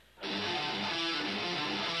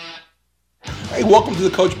Hey, welcome to the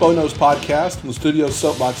Coach Bo Knows podcast from the Studio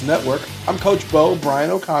Soapbox Network. I'm Coach Bo, Brian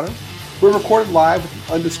O'Connor. We're recorded live at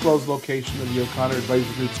the undisclosed location of the O'Connor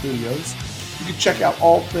Advisory Group studios. You can check out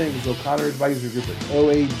all things O'Connor Advisory Group at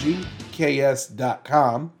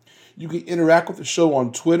oagks.com. You can interact with the show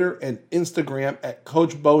on Twitter and Instagram at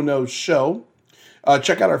Coach Bo Knows Show.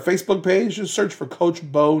 Check out our Facebook page. Just search for Coach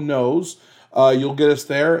Bo Knows. You'll get us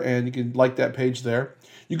there, and you can like that page there.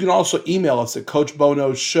 You can also email us at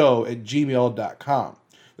coachboknowsshow@gmail.com.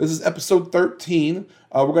 This is episode 13.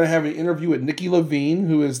 We're going to have an interview with Nikki Lewien,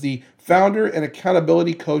 who is the founder and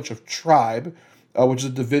accountability coach of Tribe, which is a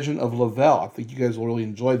division of Lavelle. I think you guys will really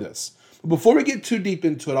enjoy this. But before we get too deep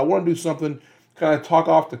into it, I want to do something, kind of talk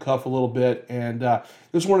off the cuff a little bit, and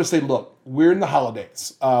just want to say, look, we're in the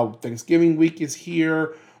holidays. Thanksgiving week is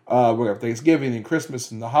here. We have Thanksgiving and Christmas,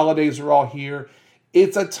 and the holidays are all here.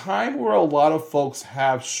 It's a time where a lot of folks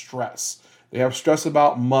have stress. They have stress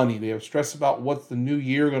about money. They have stress about what's the new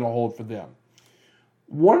year going to hold for them.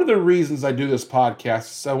 One of the reasons I do this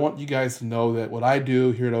podcast is I want you guys to know that what I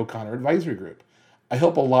do here at O'Connor Advisory Group, I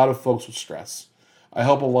help a lot of folks with stress. I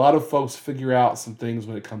help a lot of folks figure out some things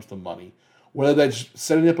when it comes to money, whether that's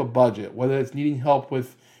setting up a budget, whether it's needing help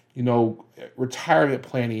with, retirement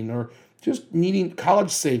planning, or just needing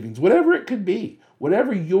college savings, whatever it could be,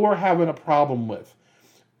 whatever you're having a problem with.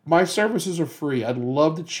 My services are free. I'd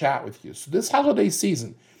love to chat with you. So this holiday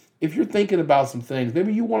season, if you're thinking about some things,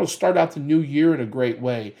 maybe you want to start out the new year in a great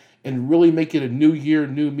way and really make it a new year,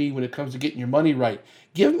 new me when it comes to getting your money right,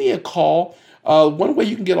 give me a call. One way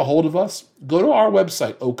you can get a hold of us, go to our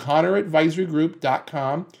website,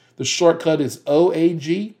 o'connoradvisorygroup.com. The shortcut is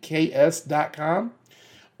oagks.com.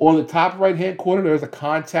 On the top right-hand corner, there's a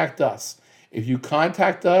contact us. If you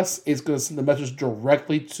contact us, it's going to send the message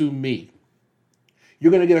directly to me. You're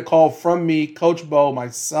going to get a call from me, Coach Bo,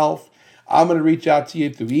 myself. I'm going to reach out to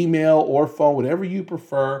you through email or phone, whatever you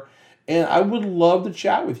prefer. And I would love to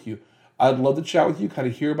chat with you. I'd love to chat with you, kind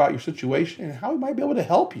of hear about your situation and how we might be able to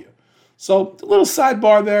help you. So a little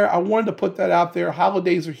sidebar there. I wanted to put that out there.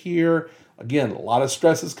 Holidays are here. Again, a lot of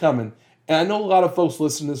stress is coming. And I know a lot of folks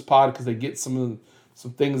listen to this pod because they get some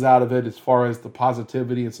things out of it as far as the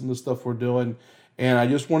positivity and some of the stuff we're doing. And I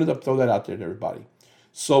just wanted to throw that out there to everybody.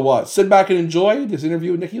 So sit back and enjoy this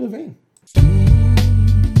interview with Nikki Lewien.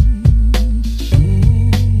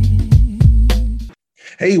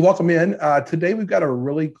 Hey, welcome in. Today we've got a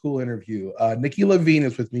really cool interview. Nikki Lewien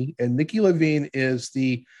is with me, and Nikki Lewien is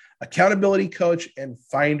the accountability coach and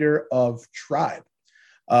founder of Tribe.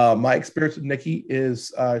 My experience with Nikki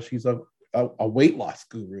is she's a weight loss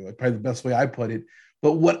guru, probably the best way I put it.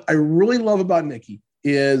 But what I really love about Nikki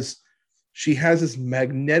is she has this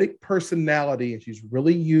magnetic personality, and she's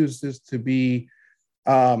really used this to be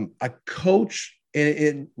a coach,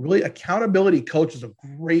 and really accountability coach is a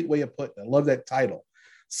great way of putting it. I love that title.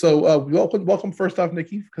 So welcome first off,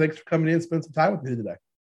 Nikki. Thanks for coming in and spending some time with me today.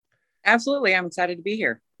 Absolutely. I'm excited to be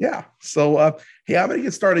here. Yeah. So, hey, I'm going to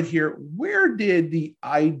get started here. Where did the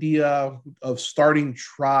idea of starting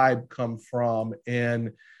Tribe come from?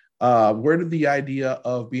 And where did the idea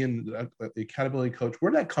of being the accountability coach, where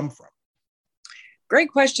did that come from? Great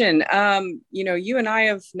question. You and I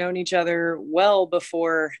have known each other well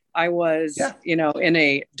before I was, in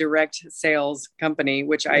a direct sales company,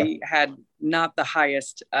 which I had not the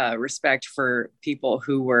highest respect for people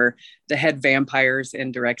who were the head vampires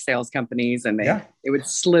in direct sales companies. And they would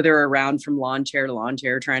slither around from lawn chair to lawn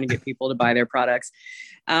chair, trying to get people to buy their products.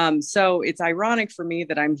 So it's ironic for me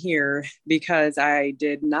that I'm here because I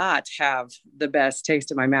did not have the best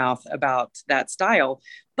taste in my mouth about that style,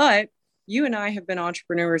 but you and I have been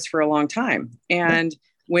entrepreneurs for a long time. And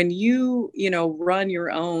when you run your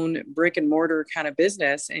own brick and mortar kind of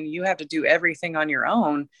business and you have to do everything on your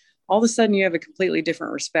own, all of a sudden you have a completely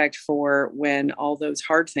different respect for when all those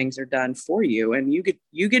hard things are done for you. And you could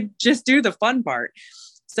just do the fun part.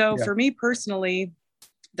 So for me personally,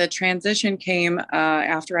 the transition came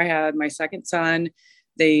after I had my second son.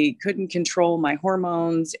 They couldn't control my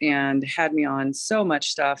hormones and had me on so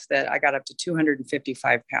much stuff that I got up to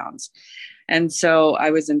 255 pounds. And so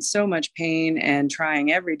I was in so much pain and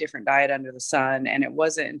trying every different diet under the sun. And it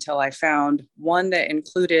wasn't until I found one that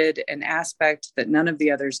included an aspect that none of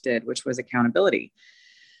the others did, which was accountability.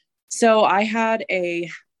 So I had a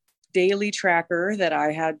daily tracker that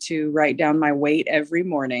I had to write down my weight every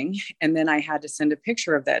morning. And then I had to send a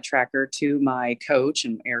picture of that tracker to my coach,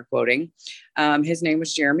 and air quoting. His name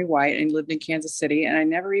was Jeremy White, and he lived in Kansas City. And I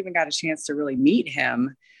never even got a chance to really meet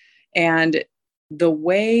him. And the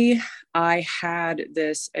way I had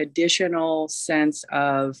this additional sense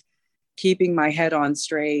of keeping my head on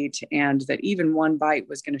straight, and that even one bite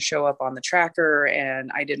was going to show up on the tracker,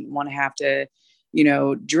 and I didn't want to have to,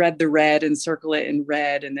 dread the red and circle it in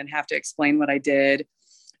red and then have to explain what I did.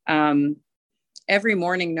 Every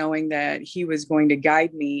morning, knowing that he was going to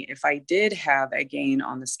guide me if I did have a gain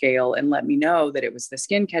on the scale and let me know that it was the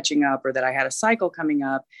skin catching up or that I had a cycle coming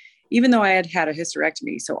up, even though I had had a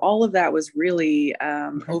hysterectomy. So all of that was really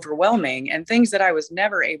overwhelming, and things that I was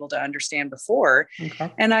never able to understand before.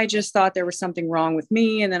 Okay. And I just thought there was something wrong with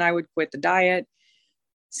me, and then I would quit the diet.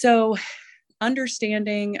 So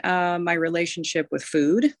understanding my relationship with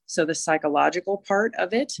food, so the psychological part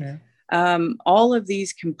of it, all of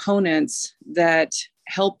these components that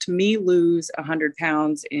helped me lose 100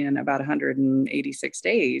 pounds in about 186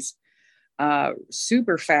 days,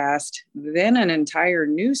 super fast. Then an entire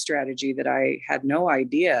new strategy that I had no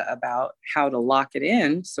idea about, how to lock it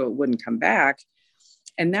in so it wouldn't come back.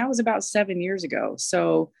 And that was about 7 years ago.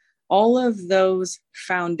 So all of those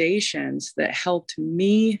foundations that helped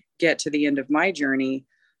me get to the end of my journey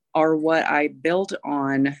are what I built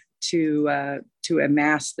on to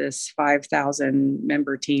amass this 5,000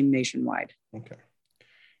 member team nationwide. Okay.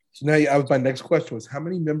 So now my next question was, how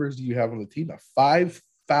many members do you have on the team now?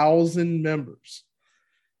 5,000 members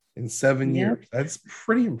in 7 years. That's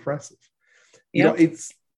pretty impressive.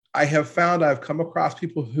 I have found I've come across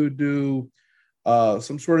people who do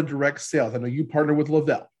some sort of direct sales. I know you partner with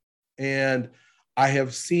Lavelle, and I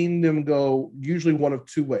have seen them go usually one of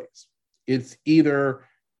two ways. It's either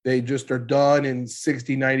they just are done in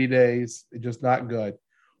 60, 90 days. They're just not good.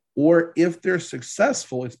 Or if they're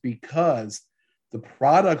successful, it's because the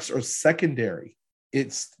products are secondary.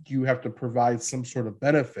 You have to provide some sort of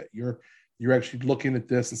benefit. You're actually looking at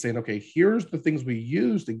this and saying, okay, here's the things we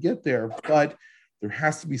use to get there, but there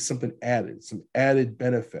has to be something added, some added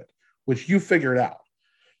benefit, which you figured out.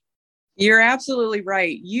 You're absolutely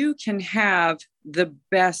right. You can have the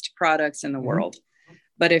best products in the world,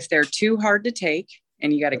 but if they're too hard to take,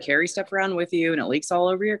 and you got to carry stuff around with you, and it leaks all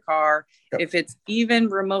over your car. Yep. If it's even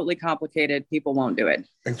remotely complicated, people won't do it.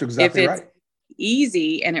 That's exactly right. If it's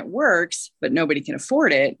easy and it works, but nobody can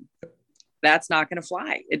afford it, that's not going to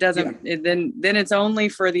fly. It doesn't. Yeah. Then it's only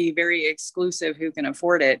for the very exclusive who can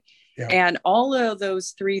afford it. Yeah. And all of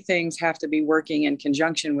those three things have to be working in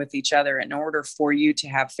conjunction with each other in order for you to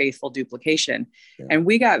have faithful duplication. Yeah. And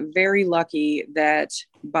we got very lucky that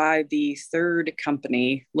by the third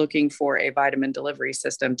company looking for a vitamin delivery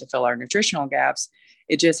system to fill our nutritional gaps,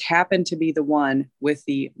 it just happened to be the one with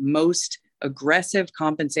the most aggressive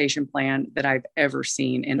compensation plan that I've ever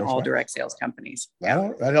seen in all direct sales companies.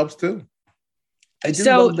 Well, that helps too.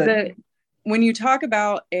 When you talk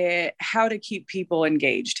about how to keep people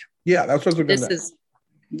engaged, that's what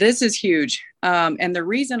this is huge. And the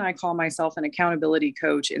reason I call myself an accountability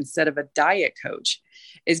coach instead of a diet coach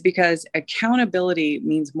is because accountability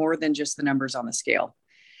means more than just the numbers on the scale.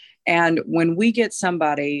 And when we get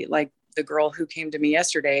somebody like the girl who came to me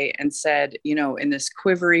yesterday and said, in this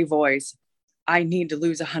quivery voice, I need to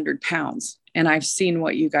lose 100 pounds, and I've seen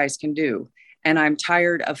what you guys can do, and I'm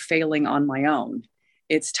tired of failing on my own.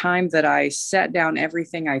 It's time that I set down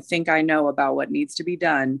everything I think I know about what needs to be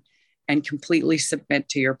done and completely submit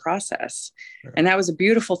to your process. Yeah. And that was a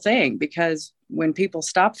beautiful thing, because when people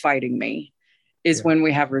stop fighting me is when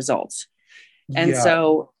we have results. And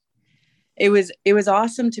so it was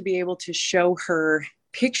awesome to be able to show her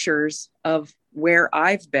pictures of where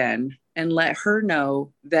I've been and let her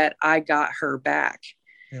know that I got her back.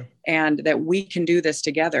 Yeah. And that we can do this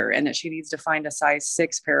together, and that she needs to find a size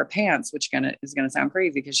 6 pair of pants, which is going to sound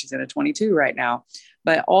crazy because she's in a 22 right now.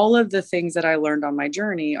 But all of the things that I learned on my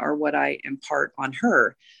journey are what I impart on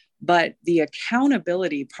her. But the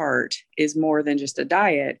accountability part is more than just a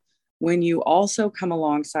diet. When you also come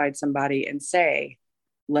alongside somebody and say,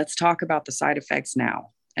 let's talk about the side effects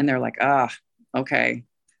now. And they're like, okay,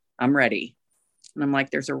 I'm ready. And I'm like,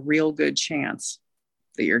 there's a real good chance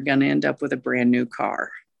that you're going to end up with a brand new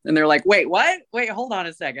car. And they're like, wait, what? Wait, hold on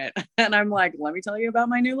a second. And I'm like, let me tell you about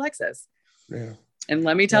my new Lexus. Yeah. And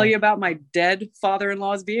let me tell you about my dead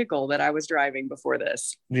father-in-law's vehicle that I was driving before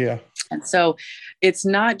this. Yeah. And so it's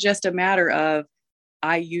not just a matter of,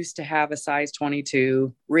 I used to have a size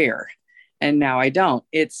 22 rear and now I don't.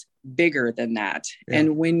 It's bigger than that. Yeah.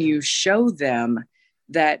 And when you show them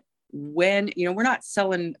that, when, we're not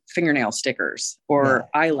selling fingernail stickers or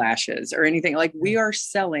eyelashes or anything, like we are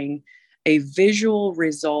selling a visual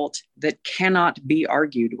result that cannot be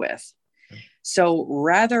argued with. So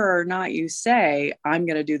rather or not you say, I'm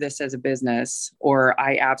going to do this as a business, or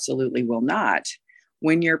I absolutely will not,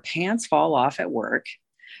 when your pants fall off at work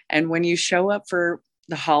and when you show up for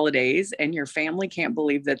the holidays and your family can't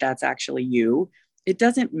believe that that's actually you, it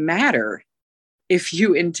doesn't matter if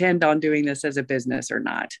you intend on doing this as a business or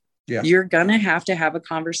not. Yeah. You're going to have a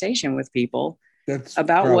conversation with people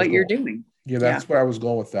about what you're doing. Yeah, that's where I was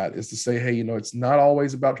going with that, is to say, hey, it's not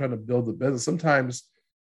always about trying to build the business. Sometimes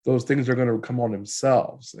those things are going to come on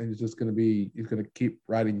themselves, and it's going to keep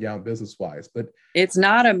riding down business wise. But it's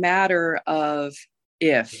not a matter of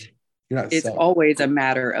if, it's selling. Always a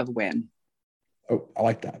matter of when. Oh, I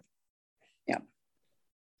like that. Yeah.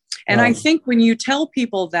 And I think when you tell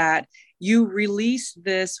people that, you release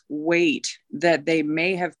this weight that they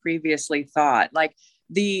may have previously thought, like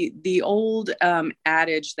the old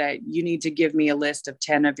adage that you need to give me a list of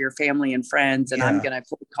 10 of your family and friends, and I'm going to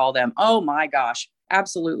call them. Oh my gosh,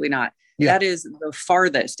 absolutely not. Yeah. That is the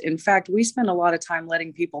farthest. In fact, we spend a lot of time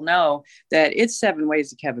letting people know that it's 7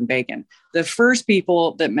 ways to Kevin Bacon. The first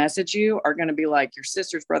people that message you are going to be like your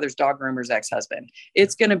sister's brother's dog groomer's ex-husband.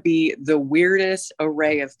 It's going to be the weirdest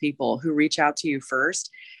array of people who reach out to you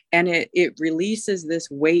first. And it releases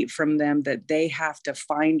this weight from them that they have to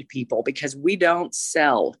find people, because we don't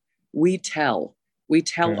sell, we tell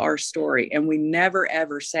our story. And we never,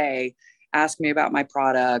 ever say, ask me about my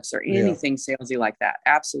products or anything salesy like that.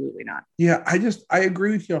 Absolutely not. Yeah. I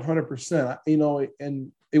agree with you 100%,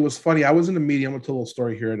 and it was funny. I was in a meeting. I'm going to tell a little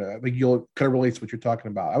story here. And I think you'll kind of relate to what you're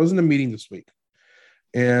talking about. I was in a meeting this week,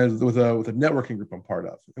 and with a networking group I'm part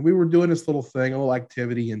of, and we were doing this little thing, a little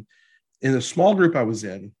activity. And in the small group I was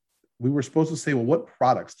in, we were supposed to say, well, what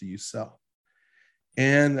products do you sell?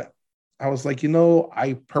 And I was like,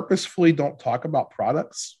 I purposefully don't talk about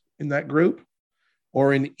products in that group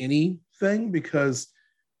or in anything, because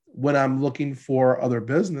when I'm looking for other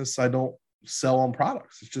business, I don't sell on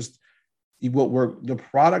products. It's just the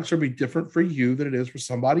products will be different for you than it is for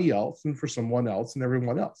somebody else and for someone else and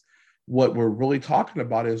everyone else. What we're really talking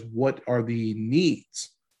about is, what are the needs?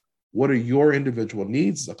 What are your individual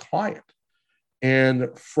needs as a client? And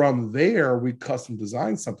from there, we custom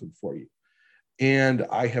design something for you. And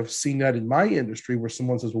I have seen that in my industry where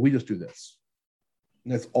someone says, well, we just do this,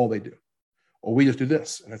 and that's all they do. Or we just do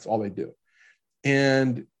this, and that's all they do.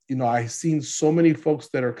 And, I've seen so many folks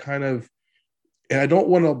that are kind of, and I don't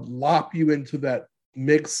want to lop you into that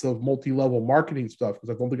mix of multi-level marketing stuff, because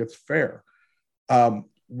I don't think it's fair.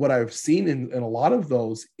 What I've seen in a lot of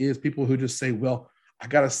those is people who just say, well, I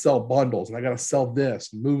got to sell bundles, and I got to sell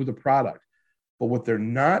this and move the product. But what they're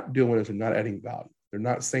not doing is they're not adding value. They're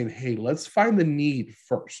not saying, hey, let's find the need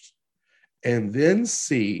first and then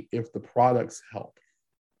see if the products help.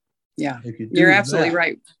 Yeah, you're absolutely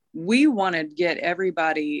right. We want to get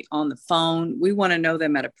everybody on the phone. We want to know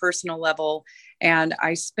them at a personal level. And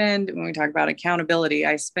when we talk about accountability,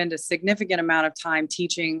 I spend a significant amount of time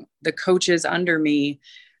teaching the coaches under me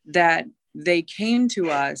that they came to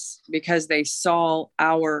us because they saw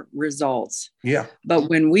our results. Yeah. But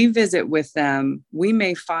when we visit with them, we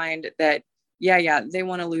may find that, they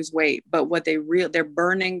want to lose weight, but what their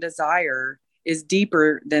burning desire is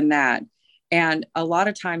deeper than that. And a lot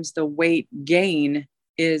of times the weight gain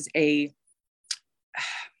is it's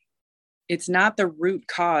not the root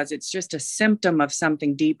cause. It's just a symptom of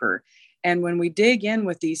something deeper. And when we dig in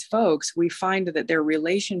with these folks, we find that their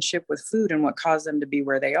relationship with food and what caused them to be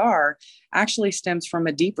where they are actually stems from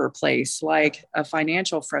a deeper place, like a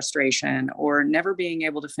financial frustration, or never being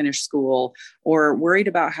able to finish school, or worried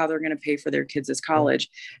about how they're going to pay for their kids' college.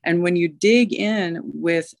 And when you dig in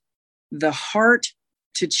with the heart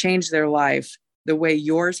to change their life the way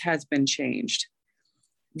yours has been changed,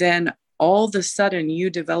 then all of a sudden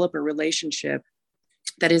you develop a relationship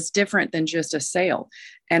that is different than just a sale.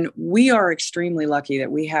 And we are extremely lucky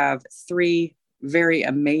that we have 3 very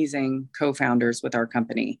amazing co-founders with our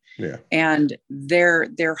company. Yeah. And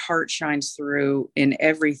their heart shines through in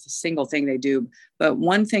every single thing they do. But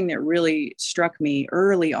one thing that really struck me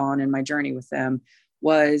early on in my journey with them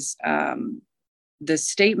was the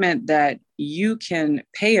statement that you can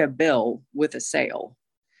pay a bill with a sale,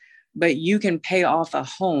 but you can pay off a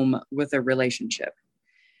home with a relationship.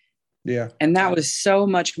 Yeah. And that was so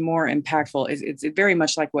much more impactful. It's very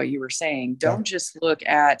much like what you were saying. Don't just look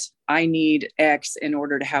at, I need X in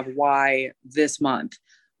order to have Y this month.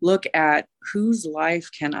 Look at whose life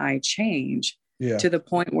can I change to the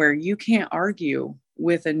point where you can't argue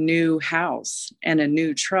with a new house and a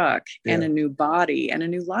new truck and a new body and a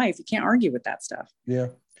new life. You can't argue with that stuff. Yeah.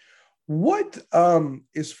 What,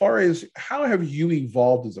 as far as how have you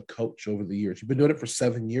evolved as a coach over the years? You've been doing it for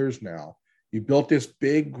 7 years now. You built this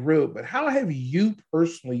big group, but how have you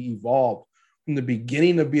personally evolved from the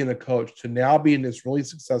beginning of being a coach to now being this really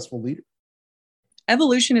successful leader?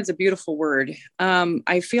 Evolution is a beautiful word.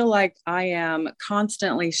 I feel like I am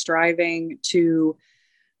constantly striving to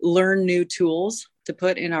learn new tools to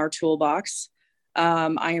put in our toolbox.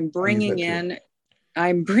 I am bringing in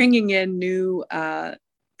new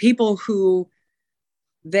people who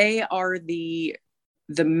they are the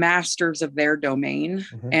masters of their domain.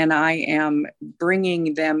 And I am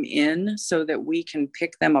bringing them in so that we can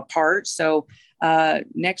pick them apart. So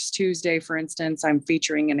next Tuesday, for instance, I'm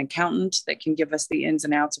featuring an accountant that can give us the ins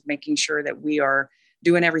and outs of making sure that we are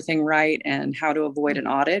doing everything right and how to avoid an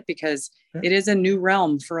audit, because it is a new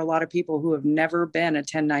realm for a lot of people who have never been a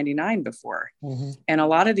 1099 before. And a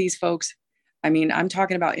lot of these folks, I mean, I'm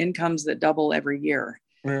talking about incomes that double every year.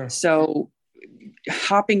 So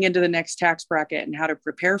hopping into the next tax bracket and how to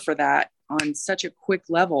prepare for that on such a quick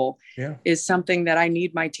level is something that I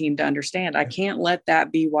need my team to understand. I can't let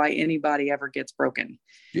that be why anybody ever gets broken.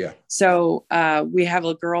 So we have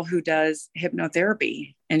a girl who does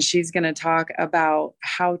hypnotherapy, and she's going to talk about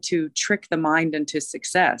how to trick the mind into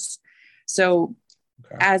success. So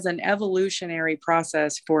as an evolutionary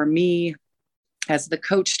process for me, as the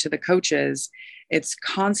coach to the coaches, it's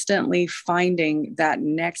constantly finding that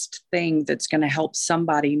next thing that's going to help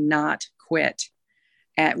somebody not quit,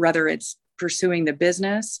 whether it's pursuing the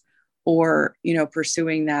business or, you know,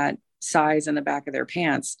 pursuing that size in the back of their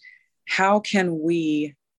pants. How can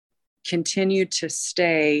we continue to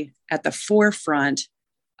stay at the forefront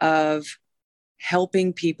of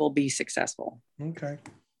helping people be successful? Okay.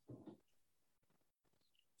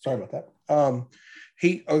 Sorry about that.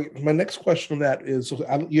 My next question on that is,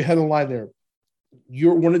 so you had a line there.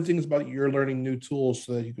 One of the things about you're learning new tools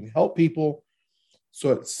so that you can help people,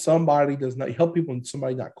 so that somebody does not help people and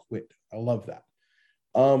somebody not quit. I love that.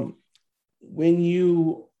 How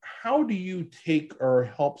do you take or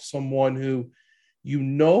help someone who you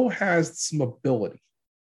know has some ability?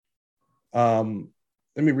 Let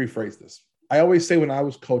me rephrase this. I always say when I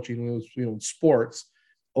was coaching, when it was, in sports,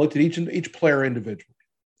 I looked at each player individually,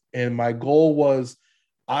 and my goal was,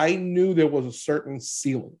 I knew there was a certain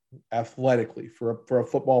ceiling athletically for a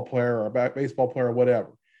football player or a baseball player or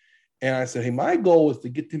whatever. And I said, hey, my goal is to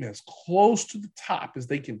get them as close to the top as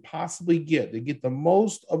they can possibly get. They get the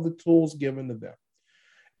most of the tools given to them.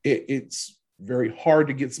 It's very hard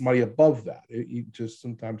to get somebody above that.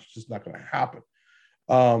 Sometimes it's just not going to happen.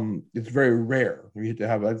 It's very rare.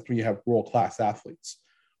 That's when you have world-class athletes.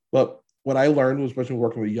 But what I learned was, especially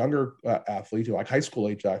working with younger athletes, like high school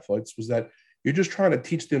age athletes, was that you're just trying to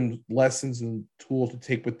teach them lessons and tools to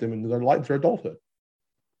take with them into their life, their adulthood,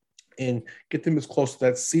 and get them as close to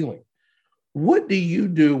that ceiling. What do you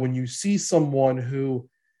do when you see someone who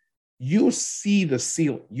you see the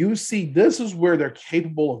ceiling? You see this is where they're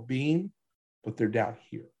capable of being, but they're down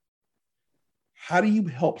here. How do you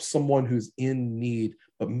help someone who's in need,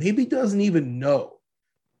 but maybe doesn't even know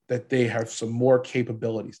that they have some more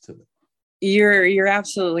capabilities to them? You're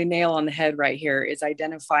absolutely nail on the head right here, is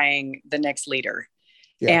identifying the next leader.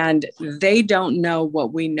 And they don't know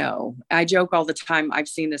what we know. I joke all the time, I've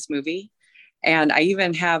seen this movie, and I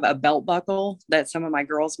even have a belt buckle that some of my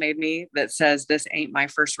girls made me that says, "This ain't my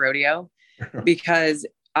first rodeo," because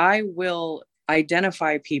I will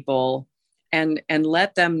identify people and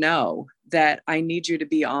let them know that I need you to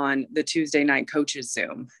be on the Tuesday night coaches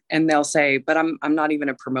Zoom. And they'll say, but I'm not even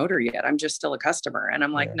a promoter yet. I'm just still a customer. And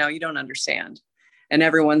I'm like, no, you don't understand. And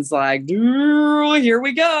everyone's like, here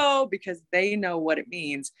we go, because they know what it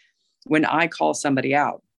means when I call somebody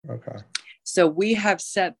out. Okay. So we have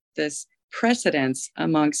set this precedence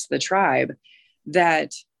amongst the tribe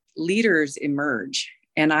that leaders emerge,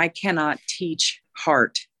 and I cannot teach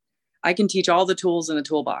heart. I can teach all the tools in the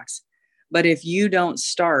toolbox. But if you don't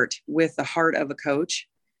start with the heart of a coach,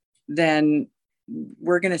 then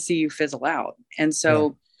we're going to see you fizzle out. And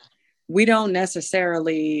so we don't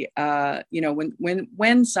necessarily,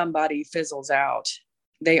 when somebody fizzles out,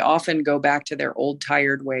 they often go back to their old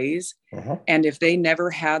tired ways. And if they never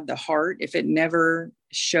had the heart, if it never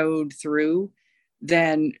showed through,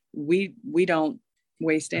 then we don't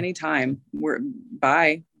waste any time.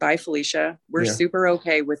 Bye, Felicia. We're super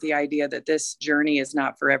okay with the idea that this journey is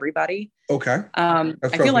not for everybody. Okay. I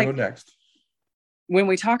feel like next, when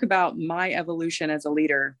we talk about my evolution as a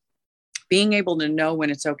leader, being able to know when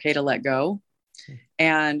it's okay to let go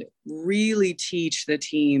and really teach the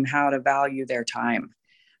team how to value their time.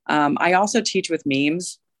 I also teach with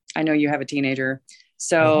memes. I know you have a teenager,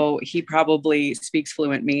 so he probably speaks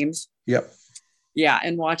fluent memes. Yep. Yeah,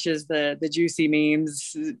 and watches the juicy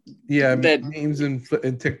memes. Yeah, memes and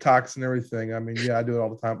TikToks and everything. I mean, I do it all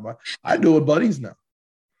the time. I do it with buddies now.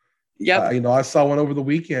 Yep. I saw one over the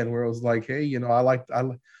weekend where it was like, hey,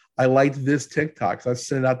 I liked this TikTok. So I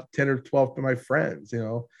sent it out to 10 or 12 to my friends.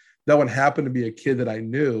 That one happened to be a kid that I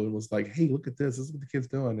knew and was like, hey, look at this. This is what the kid's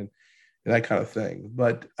doing. And that kind of thing.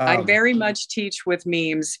 But I very much teach with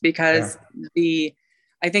memes because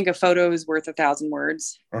I think a photo is worth 1,000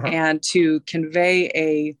 words. And to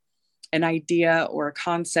convey an idea or a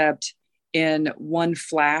concept in one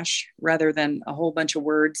flash rather than a whole bunch of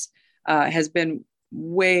words has been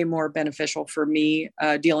way more beneficial for me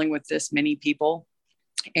dealing with this many people.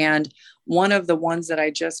 And one of the ones that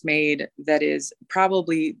I just made that is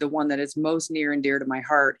probably the one that is most near and dear to my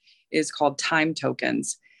heart is called Time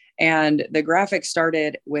Tokens. And the graphic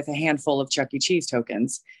started with a handful of Chuck E. Cheese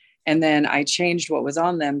tokens. And then I changed what was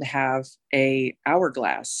on them to have a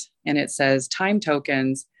hourglass. And it says time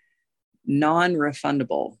tokens,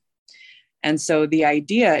 non-refundable. And so the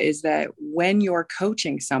idea is that when you're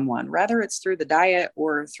coaching someone, whether it's through the diet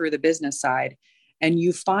or through the business side, and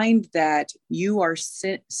you find that you're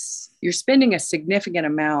spending a significant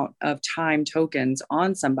amount of time tokens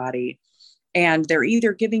on somebody, and they're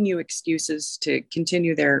either giving you excuses to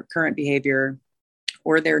continue their current behavior,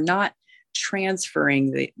 or they're not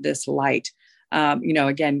transferring this light.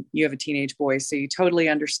 Again, you have a teenage boy, so you totally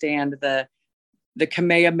understand the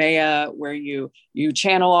Kamehameha, where you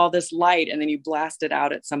channel all this light and then you blast it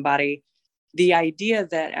out at somebody. The idea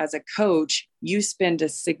that as a coach, you spend a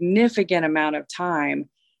significant amount of time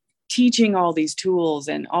teaching all these tools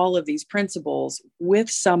and all of these principles with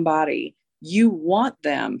somebody, you want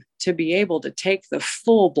them to be able to take the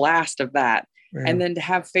full blast of that and then to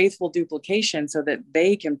have faithful duplication so that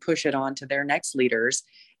they can push it on to their next leaders,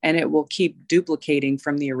 and it will keep duplicating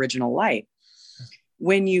from the original light.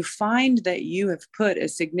 When you find that you have put a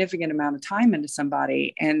significant amount of time into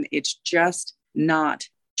somebody and it's just not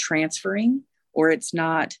transferring or it's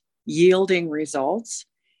not yielding results,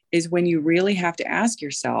 is when you really have to ask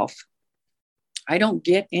yourself, I don't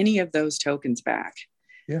get any of those tokens back.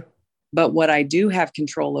 Yeah. But what I do have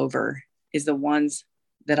control over is the ones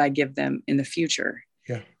that I give them in the future.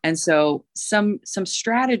 Yeah. And so some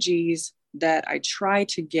strategies that I try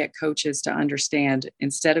to get coaches to understand,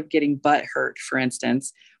 instead of getting butt hurt, for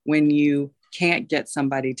instance, when you can't get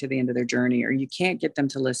somebody to the end of their journey or you can't get them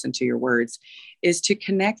to listen to your words, is to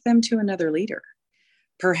connect them to another leader.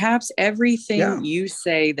 Perhaps everything you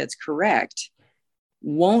say that's correct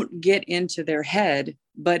won't get into their head,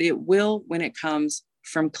 but it will when it comes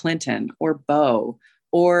from Clinton or Bo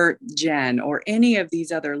or Jen or any of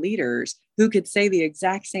these other leaders who could say the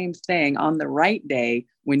exact same thing on the right day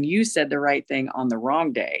when you said the right thing on the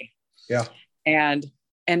wrong day. Yeah. And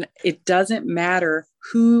it doesn't matter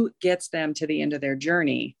who gets them to the end of their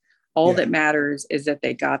journey. All that matters is that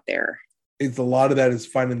they got there. It's a lot of that is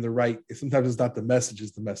finding the right. Sometimes it's not the message,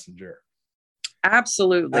 it's the messenger.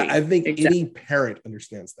 Absolutely. I think any parent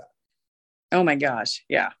understands that. Oh my gosh.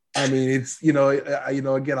 Yeah. I mean, it's, again,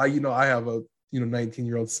 I have a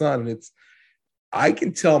 19-year-old son, and I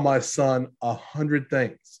can tell my son 100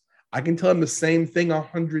 things. I can tell him the same thing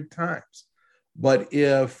 100 times. But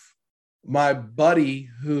if my buddy,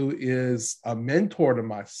 who is a mentor to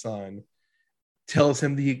my son, tells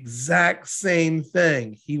him the exact same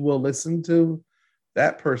thing, he will listen to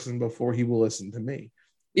that person before he will listen to me.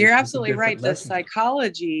 You're absolutely right. The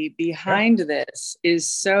psychology behind this is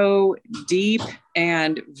so deep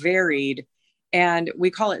and varied, and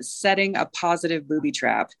we call it setting a positive booby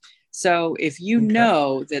trap. So if you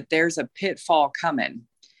know that there's a pitfall coming,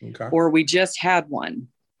 or we just had one,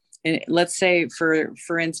 and let's say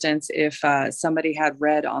for instance, if somebody had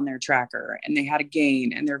red on their tracker and they had a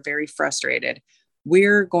gain and they're very frustrated,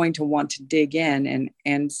 we're going to want to dig in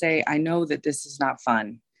and say, I know that this is not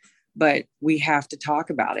fun, but we have to talk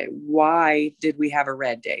about it. Why did we have a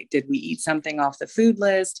red day? Did we eat something off the food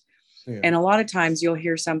list? Yeah. And a lot of times you'll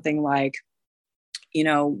hear something like,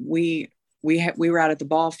 we were out at the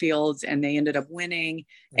ball fields and they ended up winning,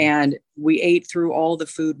 and we ate through all the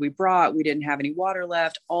food we brought. We didn't have any water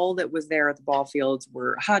left. All that was there at the ball fields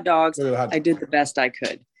were hot dogs. I did the best I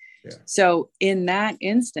could. Yeah. So in that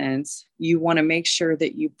instance, you want to make sure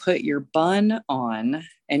that you put your bun on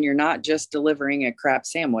and you're not just delivering a crap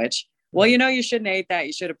sandwich. Well, you shouldn't have ate that.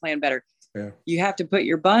 You should have planned better. Yeah. You have to put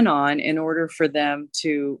your bun on in order for them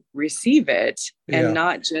to receive it and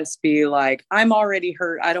not just be like, I'm already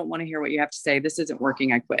hurt. I don't want to hear what you have to say. This isn't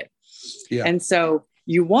working. I quit. Yeah. And so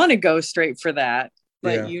you want to go straight for that,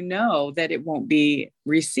 but you know that it won't be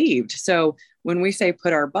received. So when we say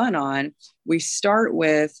put our bun on, we start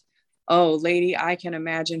with, oh, lady, I can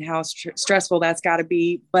imagine how stressful that's got to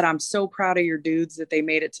be, but I'm so proud of your dudes that they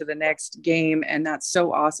made it to the next game. And that's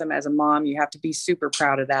so awesome. As a mom, you have to be super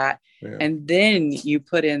proud of that. Yeah. And then you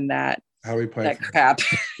put in that, how we play that crap.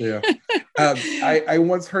 Yeah. I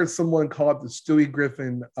once heard someone call it the Stewie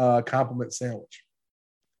Griffin compliment sandwich.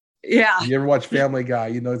 Yeah. You ever watch Family Guy?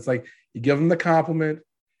 It's like you give them the compliment,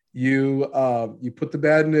 You put the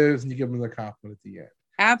bad news and you give them the compliment at the end.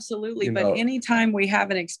 Absolutely. But anytime we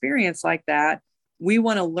have an experience like that, we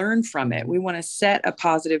want to learn from it. We want to set a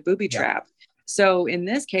positive booby trap. So in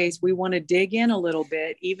this case, we want to dig in a little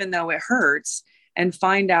bit, even though it hurts, and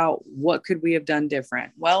find out what could we have done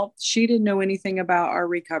different. Well, she didn't know anything about our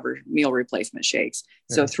Recover meal replacement shakes.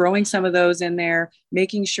 So throwing some of those in there,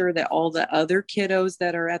 making sure that all the other kiddos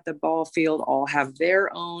that are at the ball field all have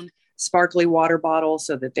their own sparkly water bottle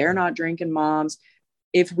so that they're not drinking mom's.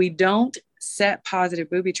 If we don't set positive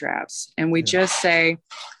booby traps and we just say,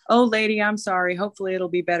 oh, lady, I'm sorry, hopefully it'll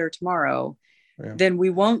be better tomorrow, then we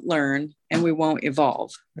won't learn and we won't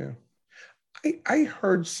evolve. I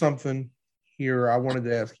heard something here. I wanted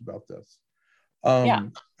to ask you about this. I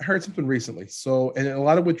heard something recently. So, and a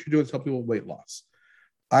lot of what you do is help people with weight loss.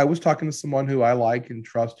 I was talking to someone who I like and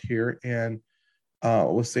trust here, and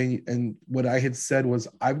was saying, and what I had said was,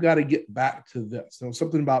 I've got to get back to this. So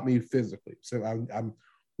something about me physically. So I'm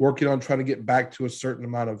working on trying to get back to a certain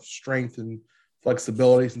amount of strength and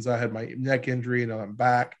flexibility since I had my neck injury and I'm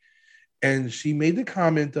back. And she made the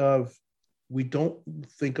comment of, we don't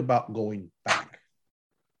think about going back.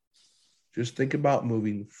 Just think about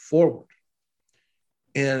moving forward.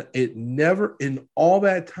 And it never, in all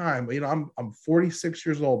that time, I'm 46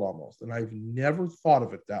 years old almost, and I've never thought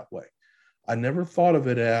of it that way. I never thought of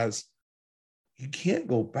it as, you can't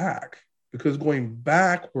go back, because going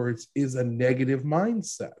backwards is a negative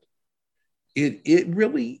mindset. It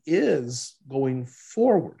really is going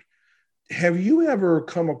forward. Have you ever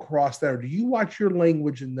come across that, or do you watch your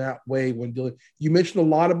language in that way when dealing? You mentioned a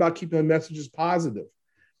lot about keeping the messages positive.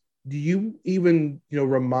 Do you even,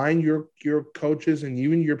 remind your coaches and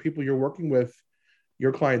even your people you're working with,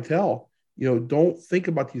 your clientele, don't think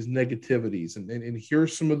about these negativities, and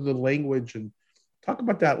here's some of the language, and talk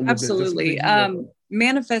about that a little bit. Absolutely.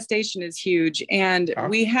 Manifestation is huge, and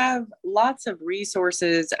we have lots of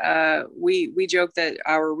resources. We joke that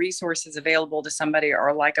our resources available to somebody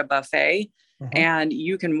are like a buffet. And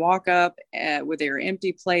you can walk up with your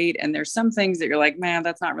empty plate, and there's some things that you're like, man,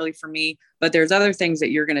 that's not really for me. But there's other things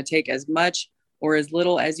that you're going to take as much or as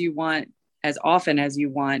little as you want, as often as you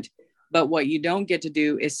want. But what you don't get to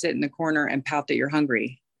do is sit in the corner and pout that you're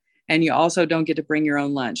hungry. And you also don't get to bring your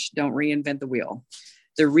own lunch. Don't reinvent the wheel.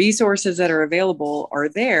 The resources that are available are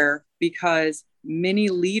there because many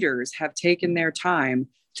leaders have taken their time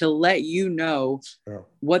to let you know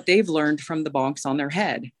what they've learned from the bonks on their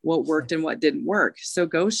head, what worked and what didn't work. So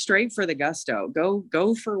go straight for the gusto,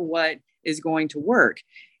 go for what is going to work.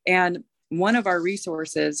 And one of our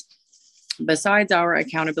resources, besides our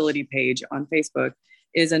accountability page on Facebook,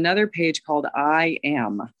 is another page called I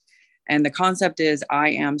Am. And the concept is, I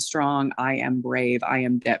am strong, I am brave, I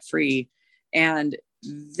am debt-free. And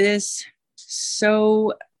this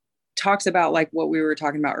so talks about like what we were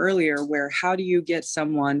talking about earlier, where how do you get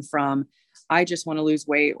someone from, I just want to lose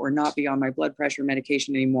weight or not be on my blood pressure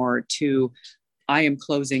medication anymore, to I am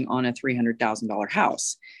closing on a $300,000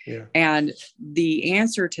 house. And the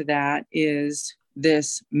answer to that is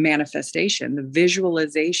this manifestation, the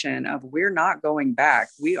visualization of, we're not going back,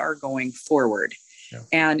 we are going forward.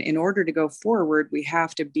 And in order to go forward, we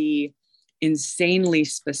have to be insanely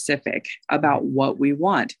specific about what we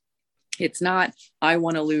want. It's not, I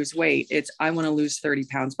want to lose weight. It's, I want to lose 30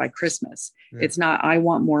 pounds by Christmas. It's not, I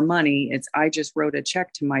want more money. It's, I just wrote a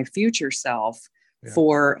check to my future self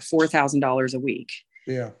for $4,000 a week.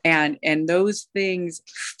 And those things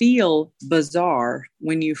feel bizarre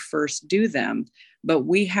when you first do them. But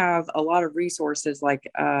we have a lot of resources like,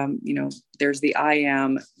 there's the I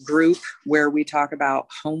Am group where we talk about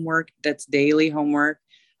homework that's daily homework.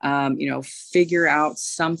 Figure out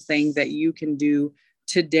something that you can do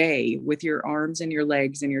today with your arms and your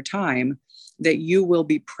legs and your time that you will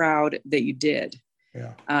be proud that you did.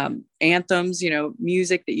 Anthems,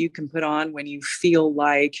 music that you can put on when you feel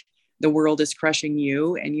like the world is crushing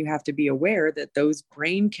you, and you have to be aware that those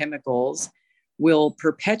brain chemicals will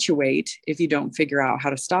perpetuate if you don't figure out how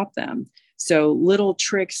to stop them. So little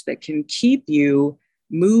tricks that can keep you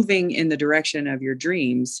moving in the direction of your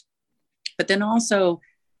dreams, but then also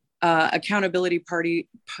accountability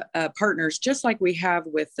partners, just like we have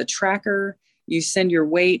with the tracker. You send your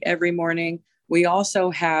weight every morning. We also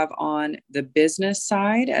have on the business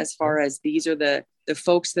side, as far as these are the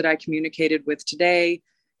folks that I communicated with today.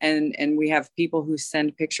 And we have people who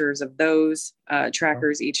send pictures of those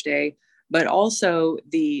trackers each day, but also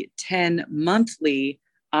the 10 monthly,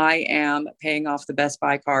 I am paying off the Best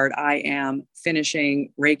Buy card. I am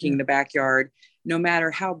finishing raking the backyard. No matter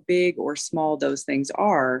how big or small those things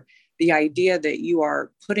are, the idea that you are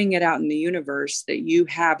putting it out in the universe, that you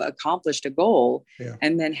have accomplished a goal,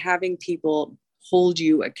 and then having people hold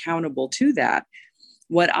you accountable to that.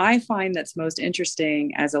 What I find that's most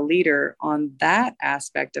interesting as a leader on that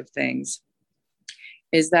aspect of things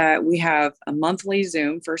is that we have a monthly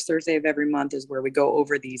Zoom. First Thursday of every month is where we go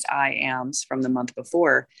over these I ams from the month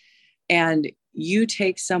before. And you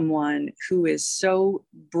take someone who is so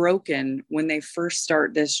broken when they first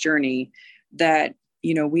start this journey that,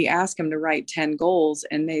 we ask them to write 10 goals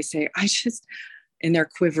and they say, in their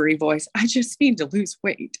quivery voice, I just need to lose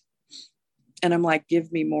weight. And I'm like,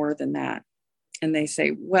 give me more than that. And they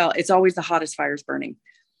say, well, it's always the hottest fires burning.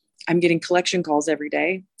 I'm getting collection calls every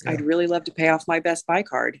day. Yeah. I'd really love to pay off my Best Buy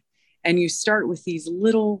card. And you start with these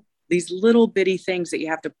little bitty things that you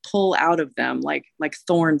have to pull out of them, like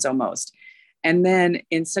thorns almost. And then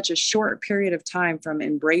in such a short period of time from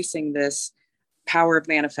embracing this power of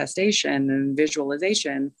manifestation and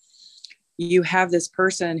visualization, you have this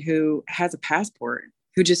person who has a passport,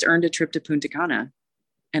 who just earned a trip to Punta Cana.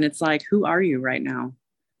 And it's like, who are you right now?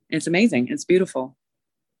 It's amazing. It's beautiful.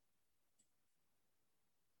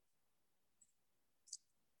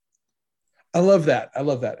 I love that. I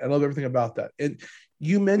love everything about that. And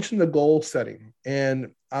you mentioned the goal setting,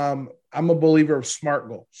 and I'm a believer of SMART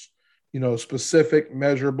goals, specific,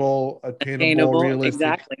 measurable, attainable, realistic,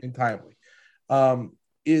 exactly, and timely.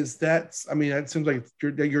 That seems like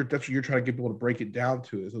that's what you're trying to get people to break it down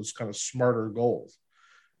to, is those kind of smarter goals.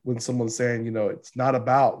 When someone's saying, it's not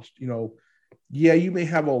about, yeah, you may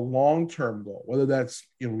have a long-term goal, whether that's,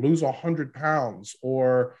 lose 100 pounds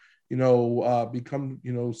or, become,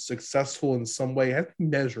 successful in some way, it has to be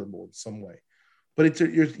measurable in some way, but it's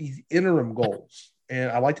these interim goals. And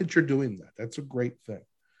I like that you're doing that. That's a great thing.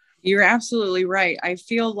 You're absolutely right. I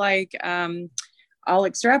feel like, I'll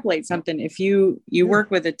extrapolate something. If you work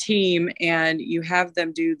with a team and you have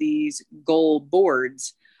them do these goal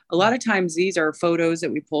boards, a lot of times these are photos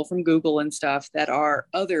that we pull from Google and stuff that are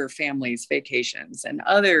other families' vacations and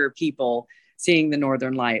other people seeing the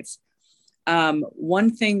Northern Lights.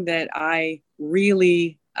 One thing that I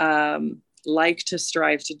really like to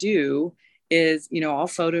strive to do is, I'll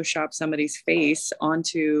Photoshop somebody's face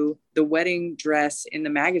onto the wedding dress in the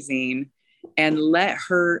magazine and let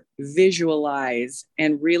her visualize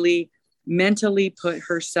and really mentally put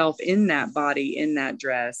herself in that body, in that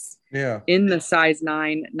dress, in the size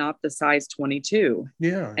 9, not the size 22,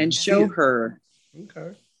 and show her.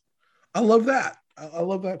 Okay. I love that. I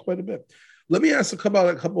love that quite a bit. Let me ask a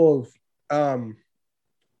couple of,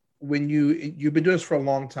 when you've been doing this for a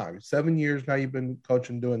long time, 7 years now, you've been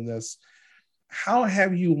coaching, doing this. How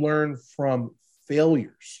have you learned from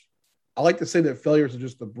failures? I like to say that failures are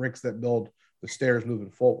just the bricks that build the stairs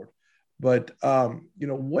moving forward. But,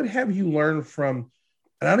 what have you learned from,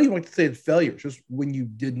 and I don't even like to say it's failures, just when you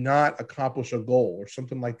did not accomplish a goal or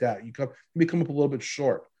something like that, you come up a little bit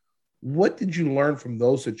short. What did you learn from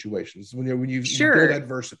those situations when you deal with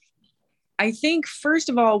adversity? I think, first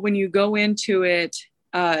of all, when you go into it,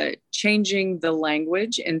 changing the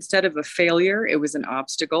language, instead of a failure, it was an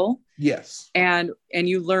obstacle. Yes. And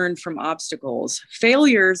you learn from obstacles.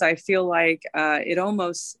 Failures, I feel like it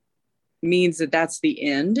almost means that that's the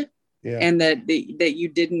end. Yeah. And that you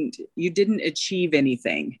didn't achieve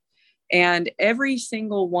anything. And every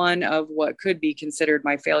single one of what could be considered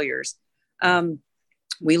my failures,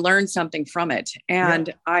 we learned something from it.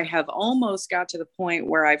 And I have almost got to the point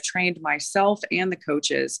where I've trained myself and the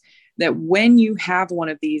coaches that when you have one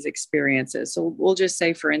of these experiences, so we'll just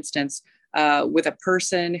say, for instance, with a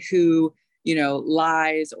person who,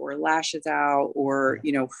 lies or lashes out or,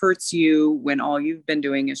 hurts you when all you've been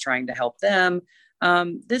doing is trying to help them.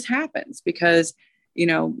 This happens because,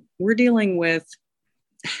 we're dealing with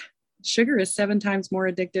sugar is 7 times more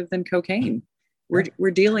addictive than cocaine.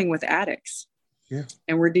 We're dealing with addicts. Yeah.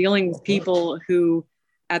 And we're dealing with people who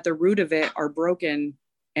at the root of it are broken,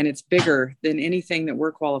 and it's bigger than anything that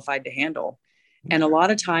we're qualified to handle. And a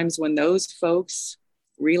lot of times when those folks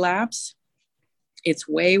relapse, it's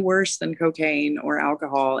way worse than cocaine or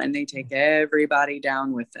alcohol, and they take everybody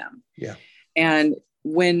down with them. Yeah. And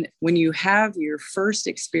when you have your first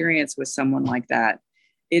experience with someone like that,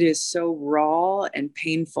 it is so raw and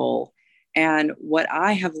painful. And what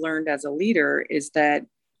I have learned as a leader is that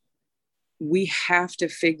we have to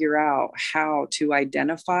figure out how to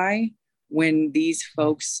identify when these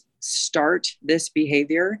folks start this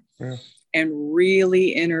behavior and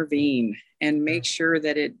really intervene and make sure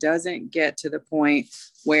that it doesn't get to the point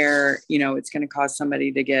where, it's going to cause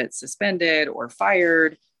somebody to get suspended or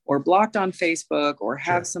fired or blocked on Facebook or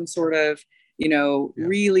have some sort of,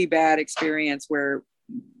 really bad experience where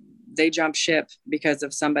they jump ship because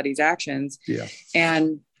of somebody's actions. Yeah.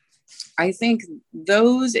 And I think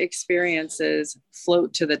those experiences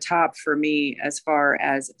float to the top for me as far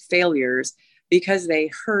as failures, because they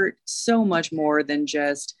hurt so much more than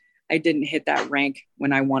just, I didn't hit that rank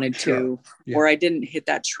when I wanted to, or I didn't hit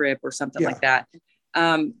that trip or something like that.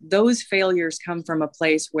 Those failures come from a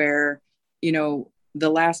place where, you know, the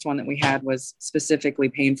last one that we had was specifically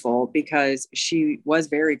painful because she was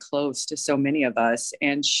very close to so many of us,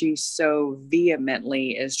 and she so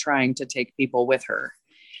vehemently is trying to take people with her.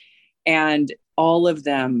 And all of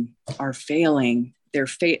them are failing.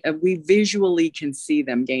 We visually can see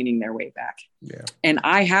them gaining their way back. Yeah. And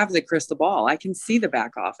I have the crystal ball. I can see the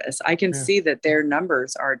back office. I can see that their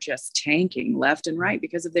numbers are just tanking left and right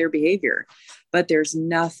because of their behavior. But there's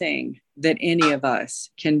nothing that any of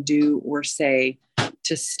us can do or say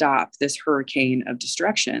to stop this hurricane of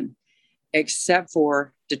destruction, except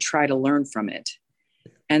for to try to learn from it.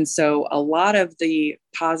 And so a lot of the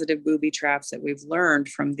positive booby traps that we've learned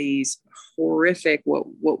from these horrific,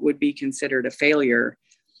 what would be considered a failure,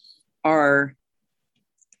 are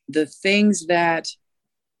the things that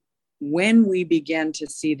when we begin to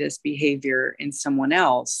see this behavior in someone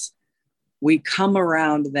else, we come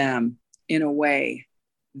around them in a way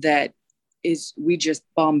that is, we just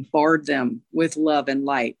bombard them with love and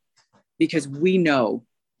light because we know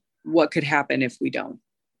what could happen if we don't.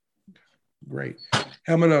 Great.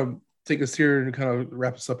 I'm going to take us here and kind of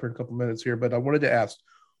wrap us up here in a couple minutes here, but I wanted to ask,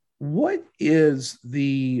 what is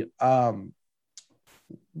the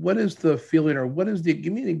feeling, or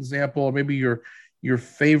give me an example, or maybe your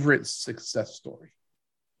favorite success story?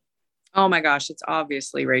 Oh my gosh, it's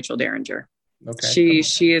obviously Rachel Derringer. Okay.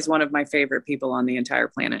 She is one of my favorite people on the entire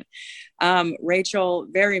planet. Rachel,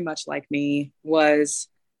 very much like me, was,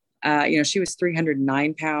 she was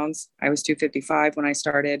 309 pounds. I was 255 when I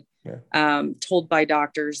started. Yeah. Told by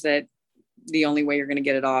doctors that the only way you're going to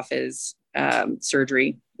get it off is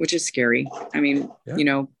surgery, which is scary. I mean,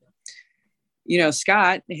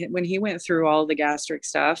 Scott, when he went through all the gastric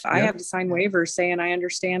stuff, I had to sign waivers saying I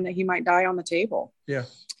understand that he might die on the table. Yeah.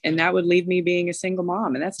 And that would leave me being a single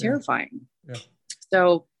mom. And that's terrifying. Yeah.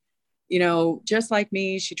 So, just like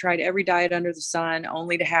me, she tried every diet under the sun,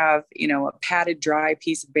 only to have, a padded dry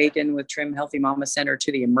piece of bacon with trim healthy mama sent her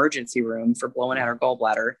to the emergency room for blowing out her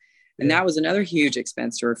gallbladder. And that was another huge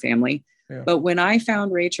expense to her family. Yeah. But when I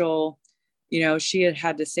found Rachel, she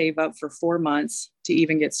had to save up for 4 months to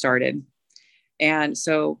even get started. And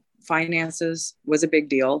so finances was a big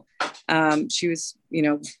deal. She was,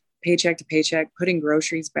 paycheck to paycheck, putting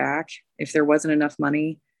groceries back if there wasn't enough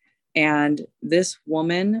money. And this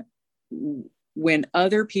woman, when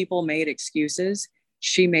other people made excuses,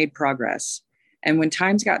 she made progress. And when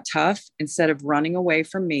times got tough, instead of running away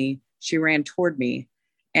from me, she ran toward me.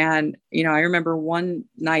 And, I remember one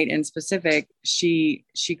night in specific, she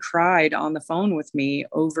cried on the phone with me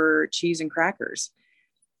over cheese and crackers.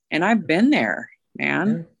 And I've been there,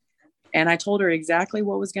 man. Yeah. And I told her exactly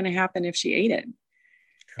what was going to happen if she ate it.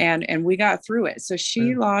 And we got through it. So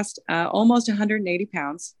she lost almost 180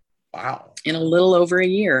 pounds. Wow. In a little over a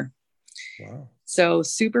year. Wow. So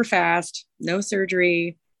super fast, no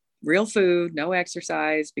surgery, real food, no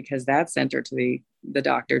exercise, because that sent her to the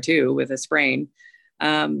doctor too with a sprain.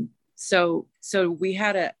 So we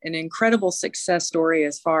had an incredible success story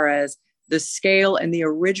as far as the scale and the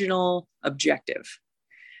original objective.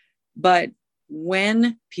 But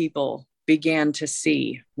when people began to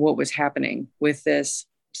see what was happening with this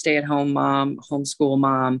stay-at-home mom, homeschool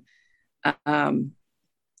mom,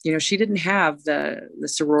 she didn't have the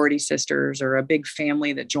sorority sisters or a big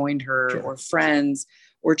family that joined her, or friends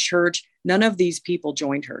or church. None of these people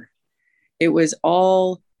joined her. It was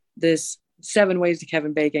all this 7 Ways to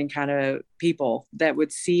Kevin Bacon kind of people that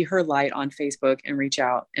would see her light on Facebook and reach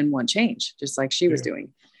out and want change, just like she was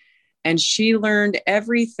doing. And she learned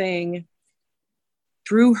everything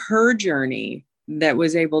through her journey that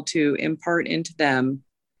was able to impart into them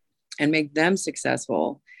and make them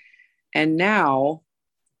successful. And now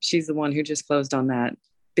she's the one who just closed on that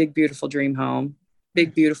big, beautiful dream home,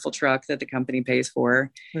 big, beautiful truck that the company pays for.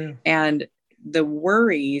 Yeah. And the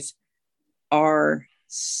worries are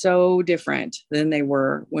so different than they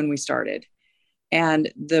were when we started.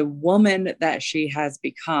 And the woman that she has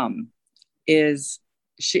become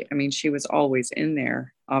she was always in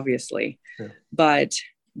there, obviously, but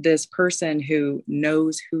this person who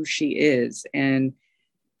knows who she is and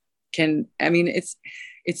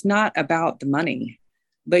it's not about the money,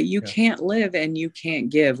 but you can't live and you can't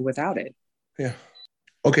give without it. Yeah.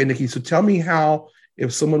 Okay, Nikki. So tell me how,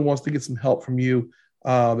 if someone wants to get some help from you,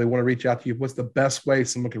 they want to reach out to you, what's the best way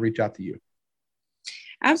someone can reach out to you?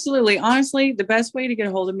 Absolutely. Honestly, the best way to get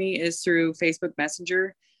a hold of me is through Facebook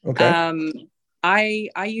Messenger. Okay. I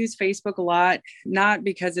use Facebook a lot, not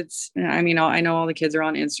because I know all the kids are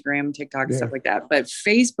on Instagram, TikTok, and stuff like that, but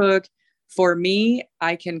Facebook For me,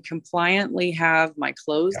 I can compliantly have my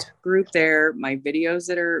closed group there, my videos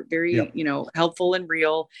that are very, helpful and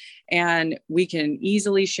real, and we can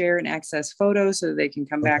easily share and access photos so that they can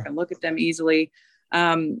come back and look at them easily.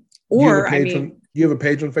 Do you have a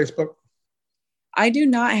page on Facebook? I do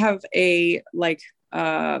not have a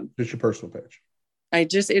just your personal page.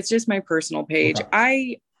 It's just my personal page.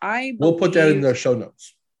 Okay. We'll put that in the show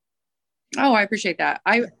notes. Oh, I appreciate that.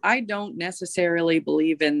 I don't necessarily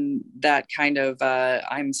believe in that kind of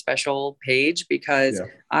I'm special page, because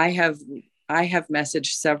I have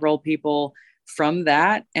messaged several people from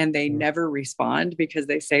that and they never respond because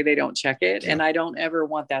they say they don't check it. And I don't ever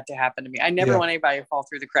want that to happen to me. I never want anybody to fall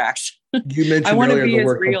through the cracks. You mentioned I want to be the as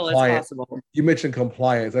word real compliant. as possible. You mentioned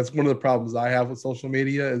compliance. That's one of the problems I have with social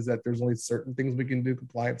media, is that there's only certain things we can do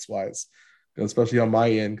compliance wise, especially on my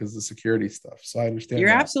end because of the security stuff. So I understand. You're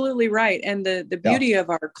absolutely right. And the beauty of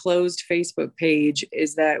our closed Facebook page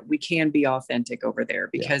is that we can be authentic over there,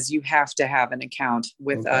 because you have to have an account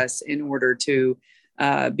with us in order to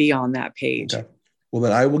be on that page. Okay. Well,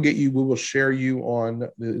 then we will share you on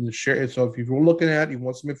the share. So if you're looking at, you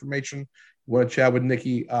want some information, you want to chat with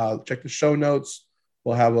Nikki, check the show notes.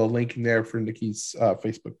 We'll have a link in there for Nikki's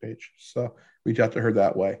Facebook page. So reach out to her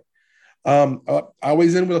that way. I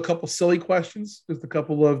always end with a couple silly questions, just a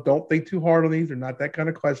couple of don't think too hard on these. They're not that kind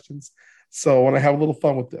of questions. So I want to have a little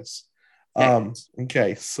fun with this.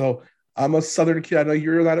 Okay. So I'm a Southern kid. I know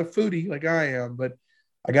you're not a foodie like I am, but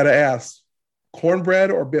I got to ask,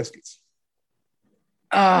 cornbread or biscuits?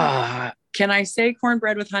 Can I say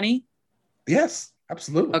cornbread with honey? Yes,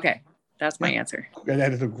 absolutely. Okay. That's my answer.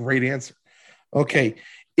 That is a great answer. Okay.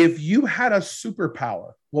 If you had a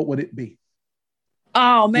superpower, what would it be?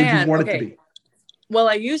 Oh, man. What would you want it to be? Well,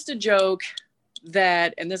 I used to joke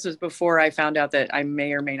that, and this was before I found out that I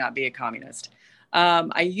may or may not be a communist.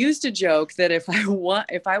 I used to joke that if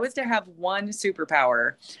I was to have one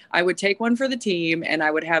superpower, I would take one for the team, and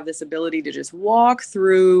I would have this ability to just walk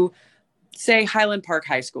through, say, Highland Park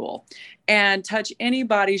High School and touch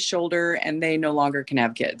anybody's shoulder and they no longer can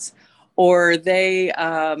have kids. Or they,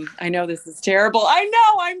 I know this is terrible. I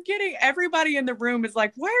know, I'm kidding. Everybody in the room is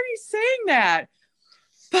like, why are you saying that?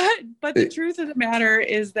 But the truth of the matter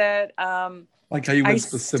is that like how you went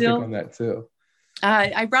specific on that too.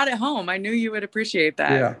 I brought it home. I knew you would appreciate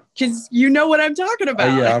that. Yeah, because you know what I'm talking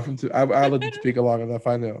about. Yeah, I let you speak along enough.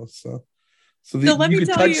 I know. So you could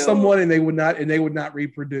touch someone and they would not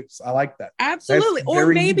reproduce. I like that. Absolutely. Or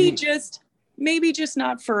maybe just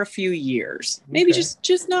not for a few years. Maybe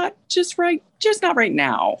just not right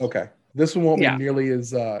now. Okay. This one won't be nearly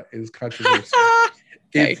as controversial.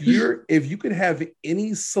 Okay. If you could have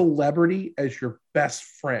any celebrity as your best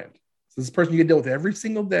friend, so this person you can deal with every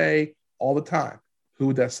single day, all the time, who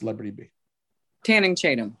would that celebrity be? Channing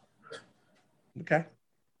Tatum. Okay.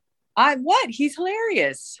 He's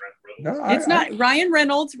hilarious. No, it's not Ryan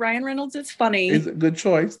Reynolds. Ryan Reynolds is funny. It's a good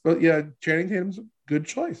choice, but yeah, Channing Tatum's a good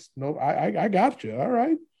choice. No, I got you. All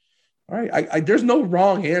right. There's no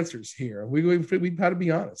wrong answers here. We've got to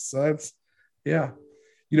be honest. So that's, yeah.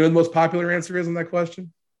 You know what the most popular answer is on that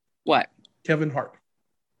question? What? Kevin Hart.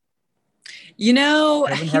 He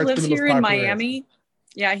lives here in Miami. Answer.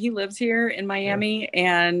 Yeah, he lives here in Miami,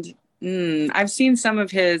 and I've seen some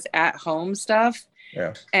of his at-home stuff.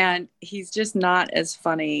 Yeah. And he's just not as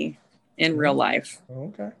funny in real life.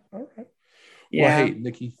 Okay. All right. Yeah. Well, hey,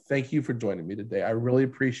 Nikki, thank you for joining me today. I really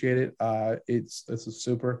appreciate it. This is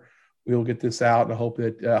super. We will get this out, and I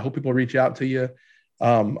hope people reach out to you.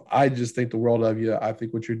 I just think the world of you. I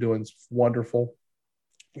think what you're doing is wonderful.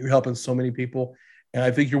 You're helping so many people, and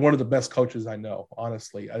I think you're one of the best coaches I know.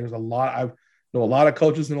 Honestly, I know a lot of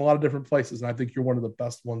coaches in a lot of different places, and I think you're one of the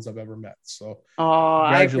best ones I've ever met. So,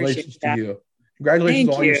 congratulations to you. Congratulations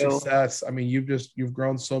on all your success. I mean, you've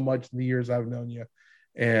grown so much in the years I've known you,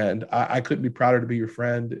 and I couldn't be prouder to be your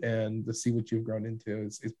friend and to see what you've grown into.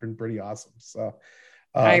 It's been pretty awesome. So,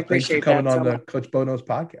 I appreciate thanks for coming on the Coach Bo Knows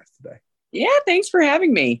podcast today. Yeah, thanks for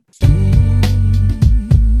having me.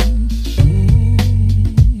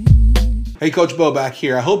 Hey, Coach Bo back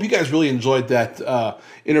here. I hope you guys really enjoyed that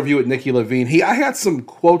interview with Nikki Lewien. I had some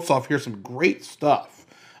quotes off here, some great stuff.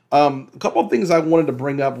 A couple of things I wanted to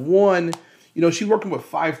bring up. One, she's working with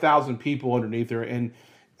 5,000 people underneath her, and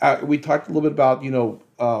we talked a little bit about,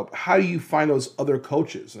 how do you find those other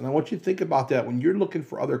coaches? And I want you to think about that when you're looking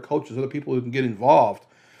for other coaches, other people who can get involved.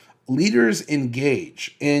 Leaders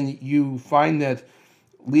engage, and you find that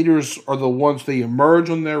leaders are the ones, they emerge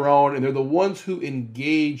on their own, and they're the ones who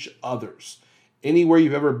engage others. Anywhere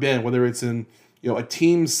you've ever been, whether it's in a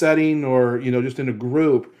team setting or just in a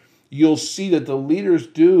group, you'll see that the leaders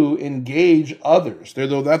do engage others.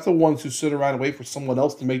 That's the ones who sit around and wait for someone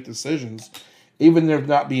else to make decisions. Even if they're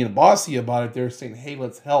not being bossy about it, they're saying, hey,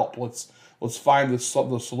 let's help. Let's find the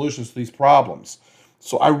solutions to these problems.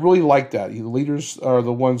 So I really like that. The leaders are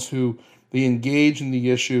the ones who they engage in the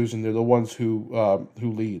issues, and they're the ones who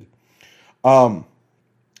lead. I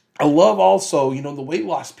love also, the weight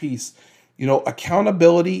loss piece.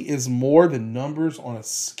 Accountability is more than numbers on a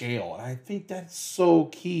scale. And I think that's so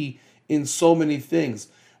key in so many things.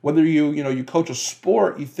 Whether you coach a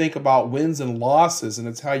sport, you think about wins and losses, and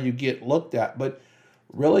it's how you get looked at. But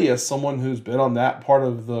really, as someone who's been on that part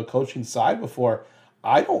of the coaching side before,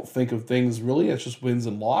 I don't think of things really as just wins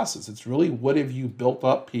and losses. It's really, what have you built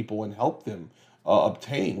up people and helped them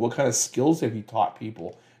obtain? What kind of skills have you taught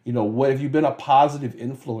people? What have you been a positive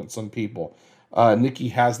influence on people? Nikki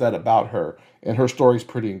has that about her, and her story is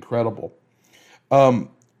pretty incredible. The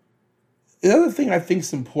other thing I think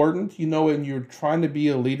is important, when you're trying to be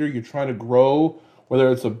a leader, you're trying to grow,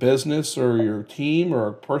 whether it's a business or your team or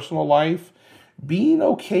a personal life, being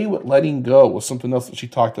okay with letting go was something else that she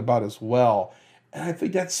talked about as well. And I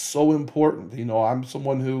think that's so important. I'm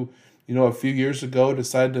someone who, a few years ago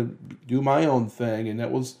decided to do my own thing, and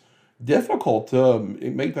that was difficult to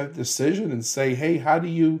make that decision and say, hey, how do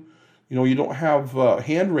you don't have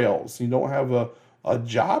handrails, you don't have a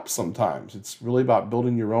job sometimes. It's really about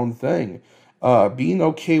building your own thing. Being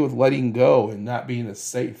okay with letting go and not being as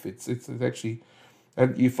safe. It's actually,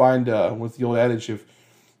 you find with the old adage, if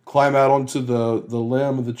climb out onto the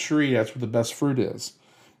limb of the tree, that's where the best fruit is.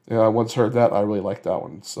 I once heard that. I really like that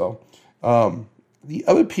one. So the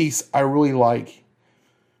other piece I really like,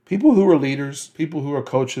 people who are leaders, people who are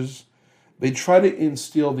coaches, they try to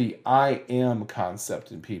instill the I am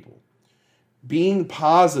concept in people. Being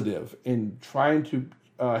positive and trying to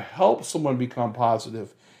help someone become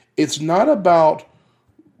positive. It's not about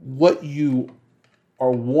what you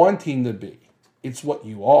are wanting to be. It's what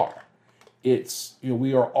you are. It's,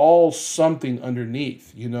 we are all something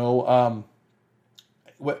underneath,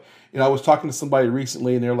 I was talking to somebody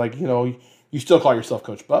recently, and they're like, you still call yourself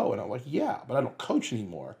Coach Bo. And I'm like, yeah, but I don't coach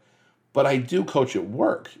anymore. But I do coach at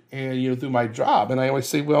work and, through my job. And I always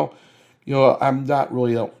say, well, I'm not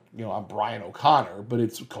really, I'm Brian O'Connor, but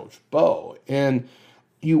it's Coach Bo. And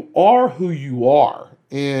you are who you are.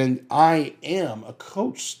 And I am a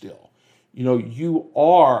coach still. You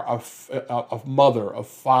are a mother, a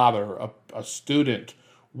father, a student,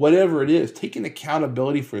 whatever it is. Taking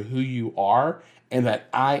accountability for who you are and that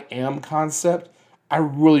I am concept, I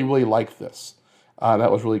really, really like this.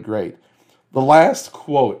 That was really great. The last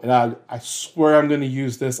quote, and I swear I'm going to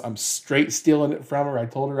use this. I'm straight stealing it from her. I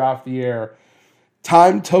told her off the air.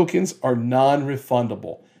 Time tokens are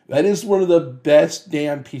non-refundable. That is one of the best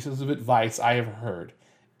damn pieces of advice I have heard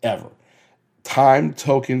ever. Time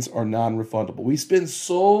tokens are non-refundable. We spend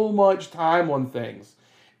so much time on things,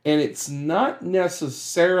 and it's not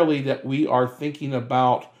necessarily that we are thinking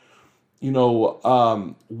about,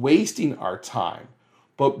 wasting our time,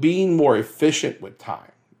 but being more efficient with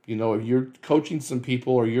time. If you're coaching some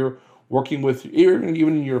people or you're working with, even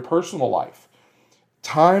in your personal life,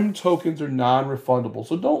 time tokens are non-refundable.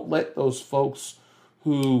 So don't let those folks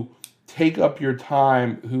who take up your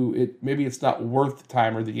time, maybe it's not worth the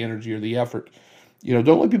time or the energy or the effort,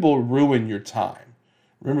 don't let people ruin your time.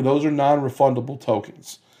 Remember, those are non-refundable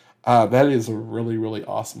tokens. That is a really, really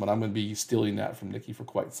awesome one. I'm going to be stealing that from Nikki for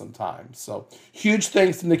quite some time. So huge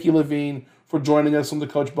thanks to Nikki Lewien for joining us on the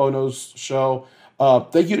Coach Bo Knows show.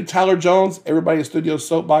 Thank you to Tyler Jones, everybody at Studio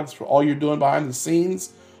Soapbox, for all you're doing behind the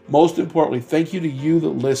scenes. Most importantly, thank you to you, the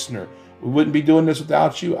listener. We wouldn't be doing this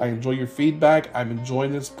without you. I enjoy your feedback. I'm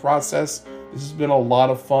enjoying this process. This has been a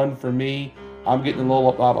lot of fun for me. I'm getting a little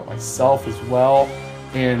about myself as well,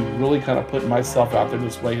 and really kind of putting myself out there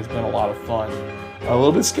this way has been a lot of fun. A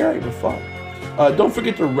little bit scary, but fun. Don't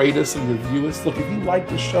forget to rate us and review us. Look, if you like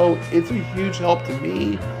the show, it's a huge help to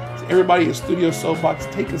me. To everybody at Studio Soapbox,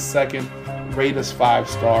 take a second, rate us 5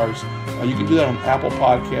 stars. You can do that on Apple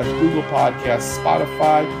Podcasts, Google Podcasts,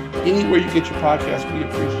 Spotify, anywhere you get your podcasts. We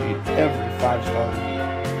appreciate every 5-star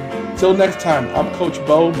review. Until next time, I'm Coach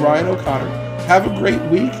Bo, Brian O'Connor. Have a great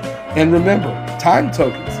week, and remember, time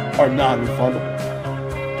tokens are non-refundable.